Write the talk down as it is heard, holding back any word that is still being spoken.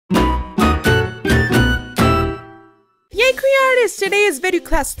Creators, today is video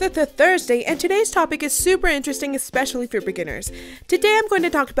class Thursday, and today's topic is super interesting, especially for beginners. Today I'm going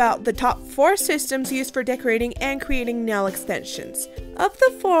to talk about the top 4 systems used for decorating and creating nail extensions. Of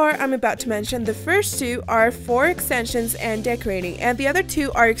the 4 I'm about to mention, the first 2 are for extensions and decorating, and the other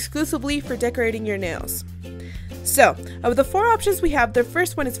 2 are exclusively for decorating your nails. So, of the 4 options we have, the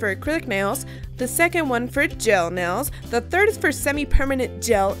first one is for acrylic nails, the second one for gel nails, the third is for semi-permanent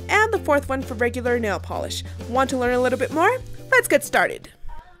gel, and the fourth one for regular nail polish. Want to learn a little bit more? Let's get started.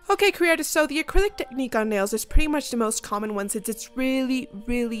 Okay, creators, so the acrylic technique on nails is pretty much the most common one since it's really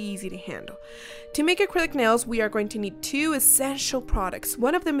easy to handle. To make acrylic nails, we are going to need 2 essential products.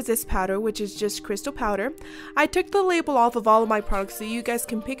 One of them is this powder, which is just crystal powder. I took the label off of all of my products so you guys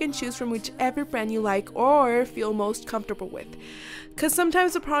can pick and choose from whichever brand you like or feel most comfortable with. Because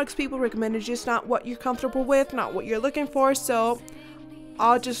sometimes the products people recommend are just not what you're comfortable with, not what you're looking for, so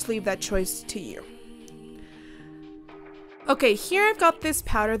I'll just leave that choice to you. Okay, here I've got this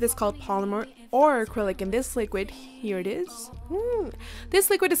powder that's called polymer or acrylic, and this liquid, here it is.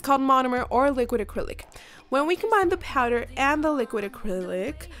 This liquid is called monomer or liquid acrylic. When we combine the powder and the liquid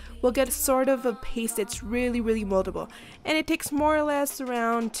acrylic, we'll get sort of a paste that's really moldable, and it takes more or less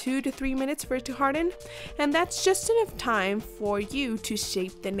around 2 to 3 minutes for it to harden, and that's just enough time for you to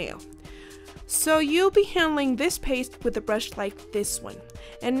shape the nail. So you'll be handling this paste with a brush like this one,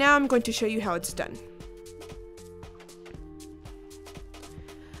 and now I'm going to show you how it's done.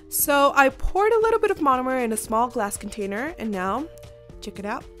 So I poured a little bit of monomer in a small glass container, and now, check it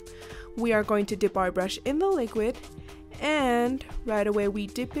out. We are going to dip our brush in the liquid, and right away we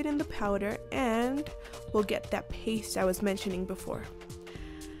dip it in the powder, and we'll get that paste I was mentioning before.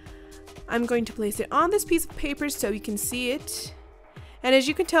 I'm going to place it on this piece of paper so you can see it. And as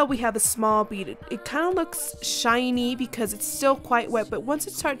you can tell, we have a small bead. It kind of looks shiny because it's still quite wet, but once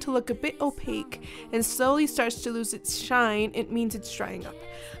it starts to look a bit opaque and slowly starts to lose its shine, it means it's drying up.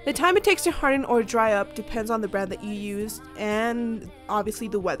 The time it takes to harden or dry up depends on the brand that you use and obviously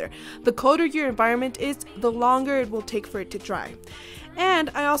the weather. The colder your environment is, the longer it will take for it to dry.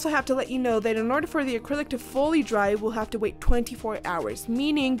 And I also have to let you know that in order for the acrylic to fully dry, we'll have to wait 24 hours,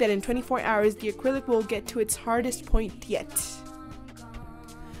 meaning that in 24 hours, the acrylic will get to its hardest point yet.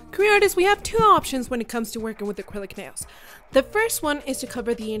 Career artists, we have 2 options when it comes to working with acrylic nails. The first one is to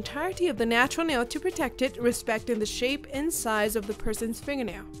cover the entirety of the natural nail to protect it, respecting the shape and size of the person's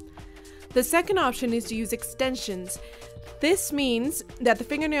fingernail. The second option is to use extensions. This means that the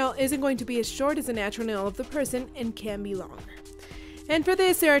fingernail isn't going to be as short as the natural nail of the person and can be longer. And for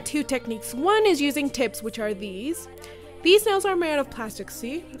this, there are 2 techniques. One is using tips, which are these. These nails are made out of plastic,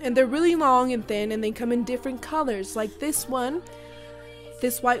 see? And they're really long and thin, and they come in different colors, like this one.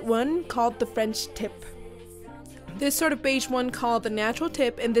 This white one called the French tip, this sort of beige one called the natural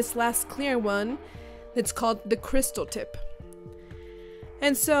tip, and this last clear one that's called the crystal tip.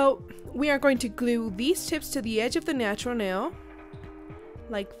 And so we are going to glue these tips to the edge of the natural nail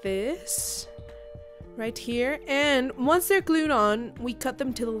like this right here, and once they're glued on, we cut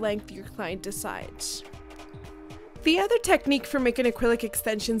them to the length your client decides. The other technique for making acrylic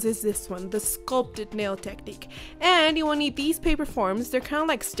extensions is this one, the sculpted nail technique. And you will need these paper forms. They're kind of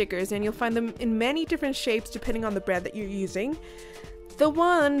like stickers, and you'll find them in many different shapes depending on the brand that you're using. The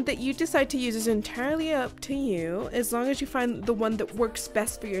one that you decide to use is entirely up to you, as long as you find the one that works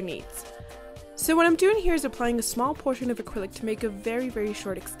best for your needs. So what I'm doing here is applying a small portion of acrylic to make a very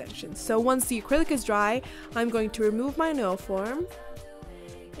short extension. So once the acrylic is dry, I'm going to remove my nail form,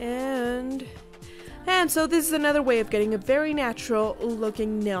 and so this is another way of getting a very natural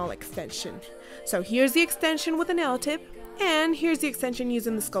looking nail extension. So here's the extension with a nail tip, and here's the extension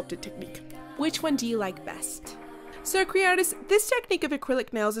using the sculpted technique. Which one do you like best? So career artists, this technique of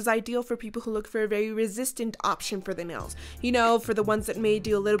acrylic nails is ideal for people who look for a very resistant option for the nails. You know, for the ones that may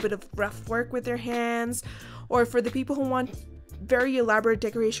do a little bit of rough work with their hands, or for the people who want very elaborate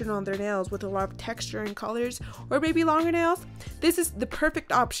decoration on their nails with a lot of texture and colors, or maybe longer nails. This is the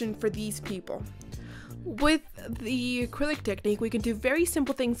perfect option for these people. With the acrylic technique, we can do very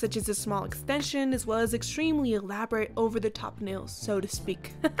simple things such as a small extension, as well as extremely elaborate over-the-top nails, so to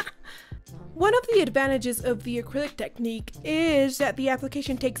speak. One of the advantages of the acrylic technique is that the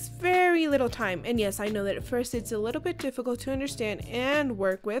application takes very little time. And yes, I know that at first it's a little bit difficult to understand and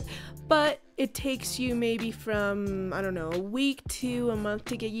work with, but it takes you maybe from, I don't know, a week to a month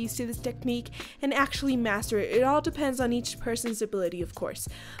to get used to this technique and actually master it. It all depends on each person's ability, of course.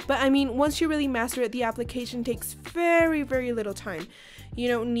 But I mean, once you really master it, the application takes very little time. You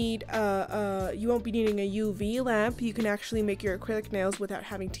don't need, you won't be needing a UV lamp. You can actually make your acrylic nails without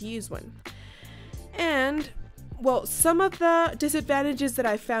having to use one. And, well, some of the disadvantages that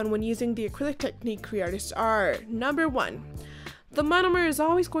I found when using the acrylic technique, career artists, are number 1. The monomer is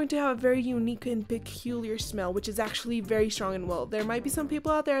always going to have a very unique and peculiar smell, which is actually very strong and well. There might be some people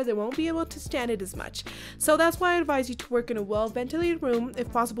out there that won't be able to stand it as much. So that's why I advise you to work in a well-ventilated room,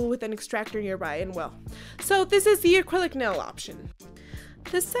 if possible with an extractor nearby and well. So this is the acrylic nail option.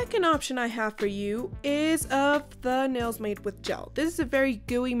 The second option I have for you is of the nails made with gel. This is a very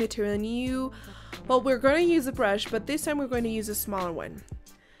gooey material and we're going to use a brush, but this time we're going to use a smaller one.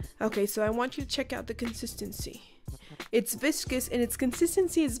 Okay, so I want you to check out the consistency. It's viscous and its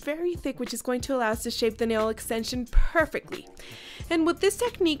consistency is very thick, which is going to allow us to shape the nail extension perfectly. And with this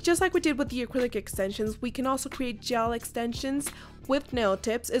technique, just like we did with the acrylic extensions, we can also create gel extensions with nail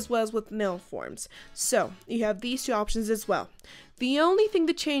tips as well as with nail forms. So you have these two options as well. The only thing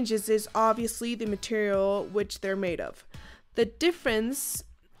that changes is obviously the material which they're made of. The difference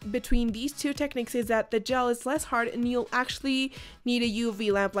between these two techniques is that the gel is less hard and you'll actually need a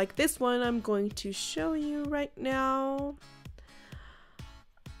UV lamp like this one I'm going to show you right now.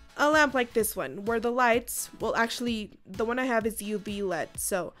 A lamp like this one where the lights, well actually the one I have is UV LED.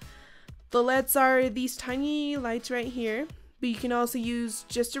 So the LEDs are these tiny lights right here, but you can also use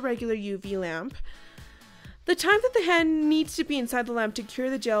just a regular UV lamp. The time that the hand needs to be inside the lamp to cure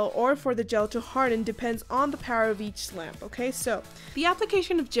the gel or for the gel to harden depends on the power of each lamp, okay? So, the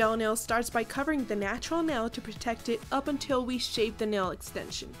application of gel nail starts by covering the natural nail to protect it up until we shape the nail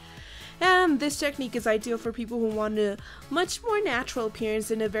extension. And this technique is ideal for people who want a much more natural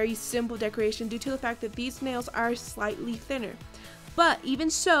appearance and a very simple decoration due to the fact that these nails are slightly thinner. But even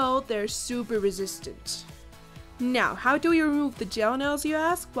so, they're super resistant. Now, how do we remove the gel nails, you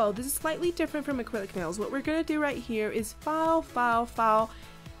ask? Well, this is slightly different from acrylic nails. What we're going to do right here is file, file, file,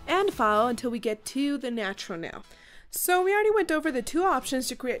 and file until we get to the natural nail. So we already went over the two options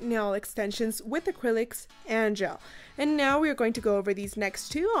to create nail extensions with acrylics and gel. And now we are going to go over these next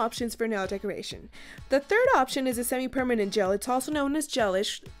two options for nail decoration. The third option is a semi-permanent gel. It's also known as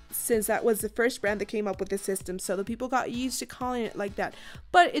gelish, since that was the first brand that came up with this system, so the people got used to calling it like that.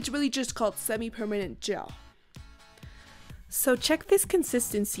 But it's really just called semi-permanent gel. So check this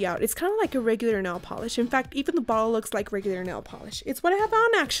consistency out. It's kind of like a regular nail polish. In fact, even the bottle looks like regular nail polish. It's what I have on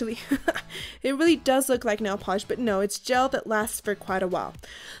actually. It really does look like nail polish, but no, it's gel that lasts for quite a while.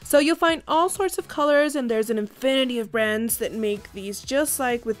 So you'll find all sorts of colors and there's an infinity of brands that make these just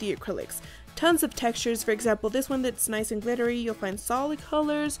like with the acrylics. Tons of textures. For example, this one that's nice and glittery, you'll find solid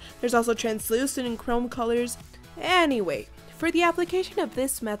colors. There's also translucent and chrome colors. Anyway, for the application of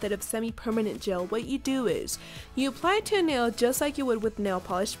this method of semi-permanent gel, what you do is you apply it to a nail just like you would with nail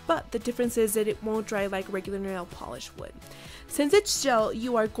polish, but the difference is that it won't dry like regular nail polish would. Since it's gel,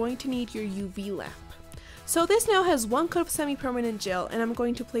 you are going to need your UV lamp. So this nail has one coat of semi-permanent gel and I'm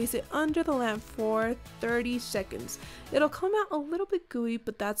going to place it under the lamp for 30 seconds. It'll come out a little bit gooey,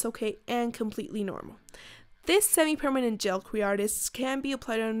 but that's okay and completely normal. This semi-permanent gel Creartist can be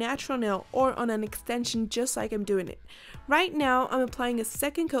applied on a natural nail or on an extension just like I'm doing it. Right now I'm applying a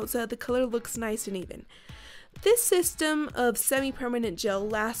second coat so that the color looks nice and even. This system of semi-permanent gel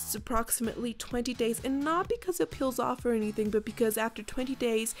lasts approximately 20 days, and not because it peels off or anything, but because after 20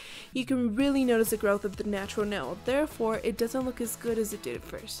 days you can really notice the growth of the natural nail. Therefore, it doesn't look as good as it did at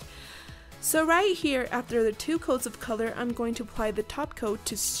first. So right here, after the two coats of color, I'm going to apply the top coat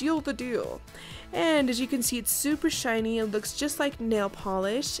to seal the deal. And as you can see, it's super shiny, it looks just like nail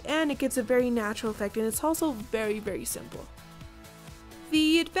polish, and it gives a very natural effect, and it's also very, very simple.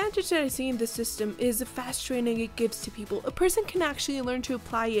 The advantage that I see in this system is the fast training it gives to people. A person can actually learn to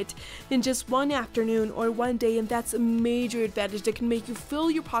apply it in just one afternoon or one day, and that's a major advantage that can make you fill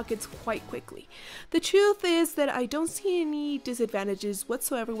your pockets quite quickly. The truth is that I don't see any disadvantages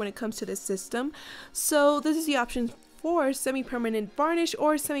whatsoever when it comes to this system, so this is the option for semi-permanent varnish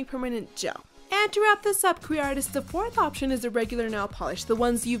or semi-permanent gel. And to wrap this up, Creartist, the fourth option is the regular nail polish, the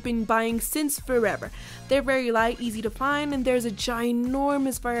ones you've been buying since forever. They're very light, easy to find, and there's a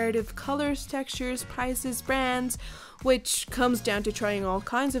ginormous variety of colors, textures, prices, brands, which comes down to trying all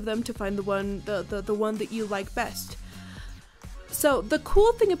kinds of them to find the one that you like best. So the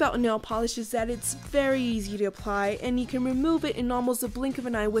cool thing about nail polish is that it's very easy to apply and you can remove it in almost a blink of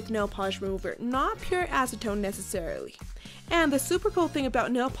an eye with nail polish remover, not pure acetone necessarily. And the super cool thing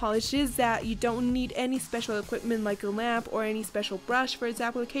about nail polish is that you don't need any special equipment like a lamp or any special brush for its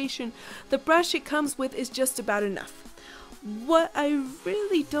application. The brush it comes with is just about enough. What I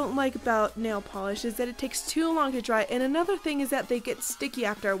really don't like about nail polish is that it takes too long to dry, and another thing is that they get sticky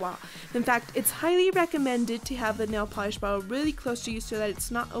after a while. In fact, it's highly recommended to have the nail polish bottle really close to you so that it's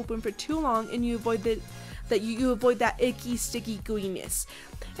not open for too long and you avoid the that you avoid that icky, sticky gooiness.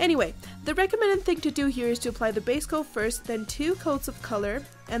 Anyway, the recommended thing to do here is to apply the base coat first, then 2 coats of color,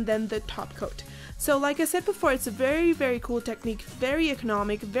 and then the top coat. So like I said before, it's a very, very cool technique, very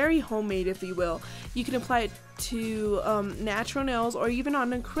economic, very homemade if you will. You can apply it to natural nails or even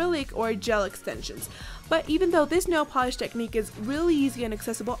on acrylic or gel extensions. But even though this nail polish technique is really easy and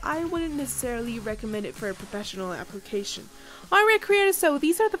accessible, I wouldn't necessarily recommend it for a professional application. Alright creators, so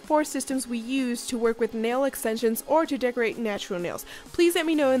these are the 4 systems we use to work with nail extensions or to decorate natural nails. Please let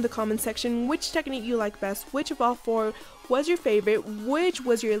me know in the comment section which technique you like best, which of all 4 was your favorite, which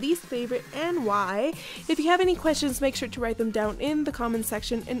was your least favorite, and why. If you have any questions, make sure to write them down in the comment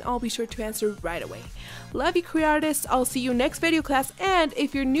section and I'll be sure to answer right away. Love you creator artists, I'll see you next video class, and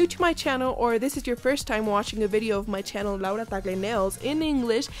if you're new to my channel or this is your first time watching a video of my channel Laura Tagle Nails in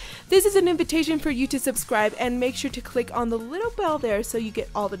English, this is an invitation for you to subscribe and make sure to click on the little bell there so you get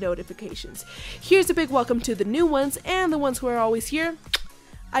all the notifications. Here's a big welcome to the new ones and the ones who are always here.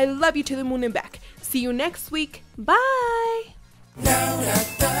 I love you to the moon and back. See you next week. Bye!